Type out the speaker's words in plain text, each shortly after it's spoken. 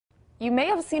You may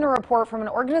have seen a report from an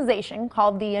organization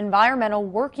called the Environmental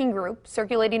Working Group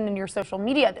circulating in your social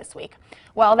media this week.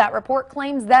 Well, that report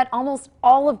claims that almost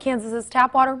all of Kansas's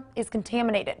tap water is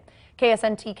contaminated.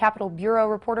 KSNT Capitol Bureau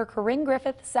reporter Corinne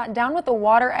Griffith sat down with a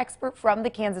water expert from the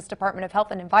Kansas Department of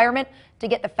Health and Environment to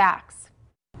get the facts.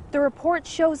 The report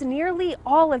shows nearly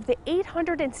all of the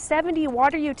 870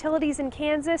 water utilities in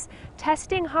Kansas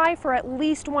testing high for at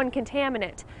least one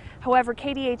contaminant. However,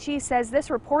 KDHE says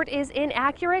this report is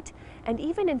inaccurate and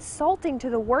even insulting to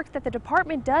the work that the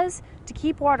department does to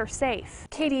keep water safe.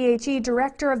 KDHE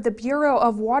Director of the Bureau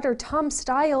of Water, Tom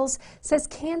Stiles, says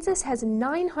Kansas has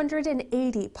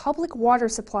 980 public water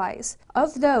supplies.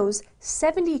 Of those,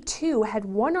 72 had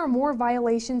one or more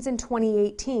violations in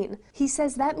 2018. He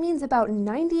says that means about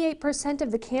 98% of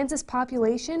the Kansas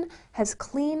population has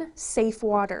clean, safe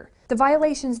water. The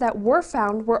violations that were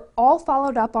found were all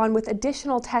followed up on with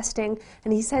additional testing,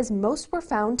 and he says most were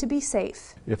found to be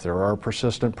safe. If there are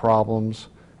persistent problems,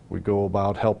 we go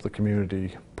about help the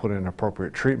community put in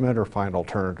appropriate treatment or find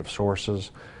alternative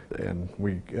sources, and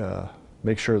we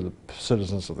make sure the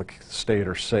citizens of the state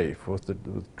are safe with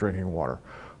drinking water.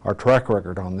 Our track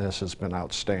record on this has been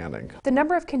outstanding. The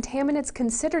number of contaminants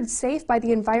considered safe by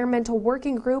the Environmental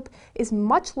Working Group is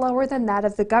much lower than that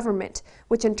of the government,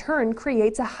 which in turn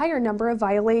creates a higher number of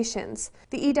violations.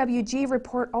 The EWG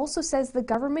report also says the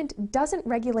government doesn't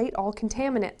regulate all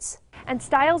contaminants. And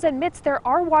Stiles admits there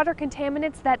are water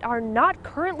contaminants that are not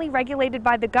currently regulated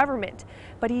by the government,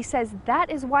 but he says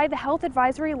that is why the health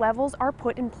advisory levels are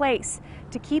put in place,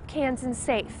 to keep Kansans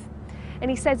safe. And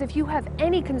he says if you have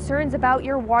any concerns about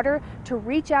your water, to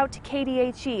reach out to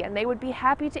KDHE and they would be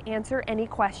happy to answer any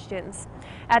questions.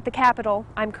 At the Capitol,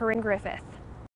 I'm Corinne Griffith.